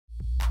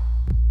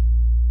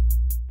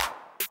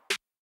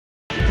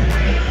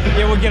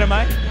Yeah, we'll get him,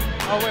 mate.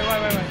 Oh, wait. Oh,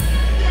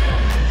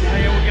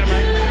 yeah, we'll get him,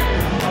 mate.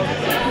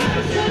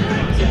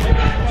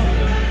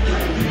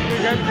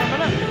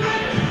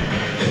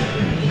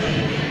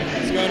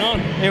 What's going on?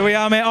 Here we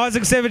are, mate.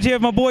 Isaac Savage here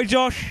with my boy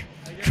Josh.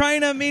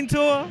 Trainer,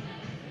 mentor,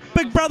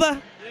 big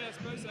brother. Yeah, I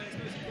suppose you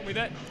call me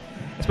that.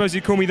 I suppose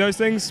you call me those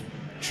things.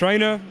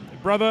 Trainer,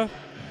 brother,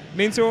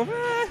 mentor,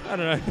 I don't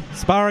know.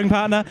 Sparring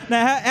partner.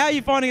 Now, how are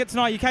you finding it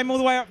tonight? You came all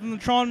the way up from the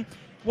Tron.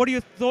 What are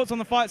your thoughts on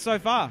the fight so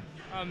far?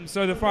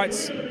 So the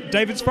fights,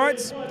 David's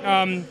fights,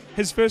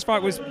 his first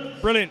fight was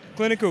brilliant,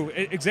 clinical,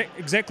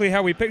 exactly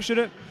how we pictured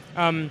it.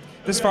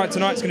 This fight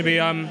tonight's going to be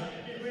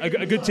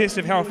a good test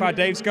of how far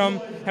Dave's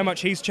come, how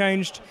much he's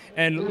changed,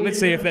 and let's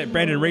see if that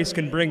Brandon Reese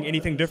can bring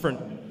anything different.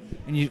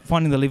 And you're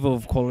finding the level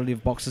of quality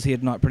of boxers here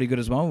tonight pretty good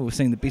as well. We're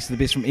seeing the best of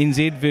the best from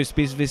NZ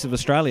versus best of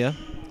Australia.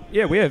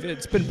 Yeah, we have.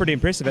 It's been pretty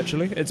impressive,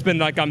 actually. It's been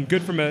like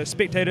good from a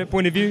spectator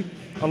point of view,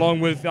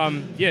 along with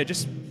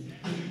just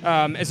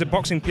as a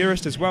boxing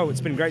purist as well.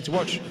 It's been great to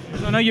watch.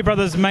 So I know your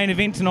brother's main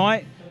event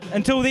tonight.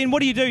 Until then,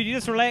 what do? You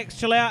just relax,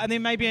 chill out, and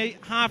then maybe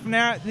half an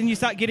hour, then you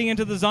start getting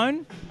into the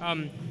zone?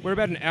 We're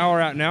about an hour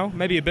out now,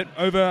 maybe a bit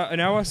over an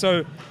hour.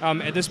 So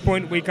at this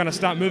point, we kind of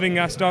start moving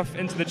our stuff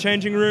into the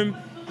changing room,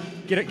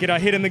 get our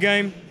head in the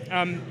game.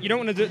 You don't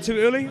want to do it too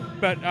early,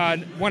 but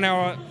 1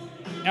 hour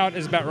out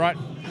is about right.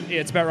 Yeah,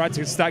 it's about right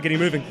to start getting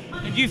moving.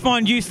 Did you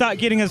find you start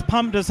getting as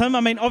pumped as him?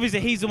 I mean, obviously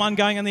he's the one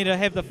going in there to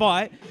have the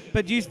fight,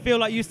 but do you feel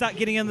like you start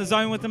getting in the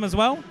zone with him as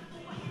well?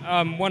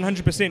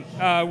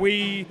 100%.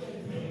 We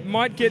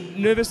might get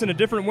nervous in a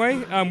different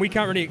way. We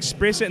can't really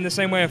express it in the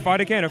same way a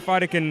fighter can. A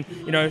fighter can,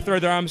 throw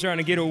their arms around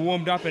and get all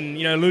warmed up and,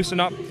 loosen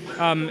up.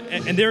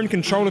 And they're in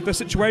control of the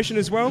situation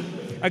as well.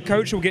 A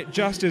coach will get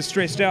just as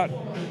stressed out,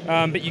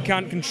 but you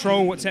can't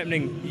control what's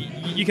happening.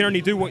 You can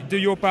only do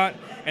your part,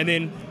 and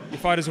then your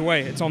fighter's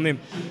away. It's on them.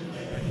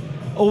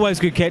 Always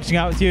good catching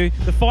up with you.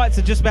 The fights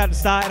are just about to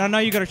start, and I know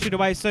you've got to shoot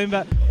away soon,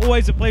 but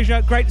always a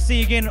pleasure. Great to see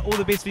you again. All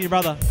the best for your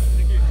brother.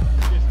 Thank you.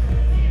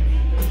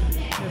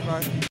 Cheers.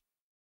 Cheers, bro.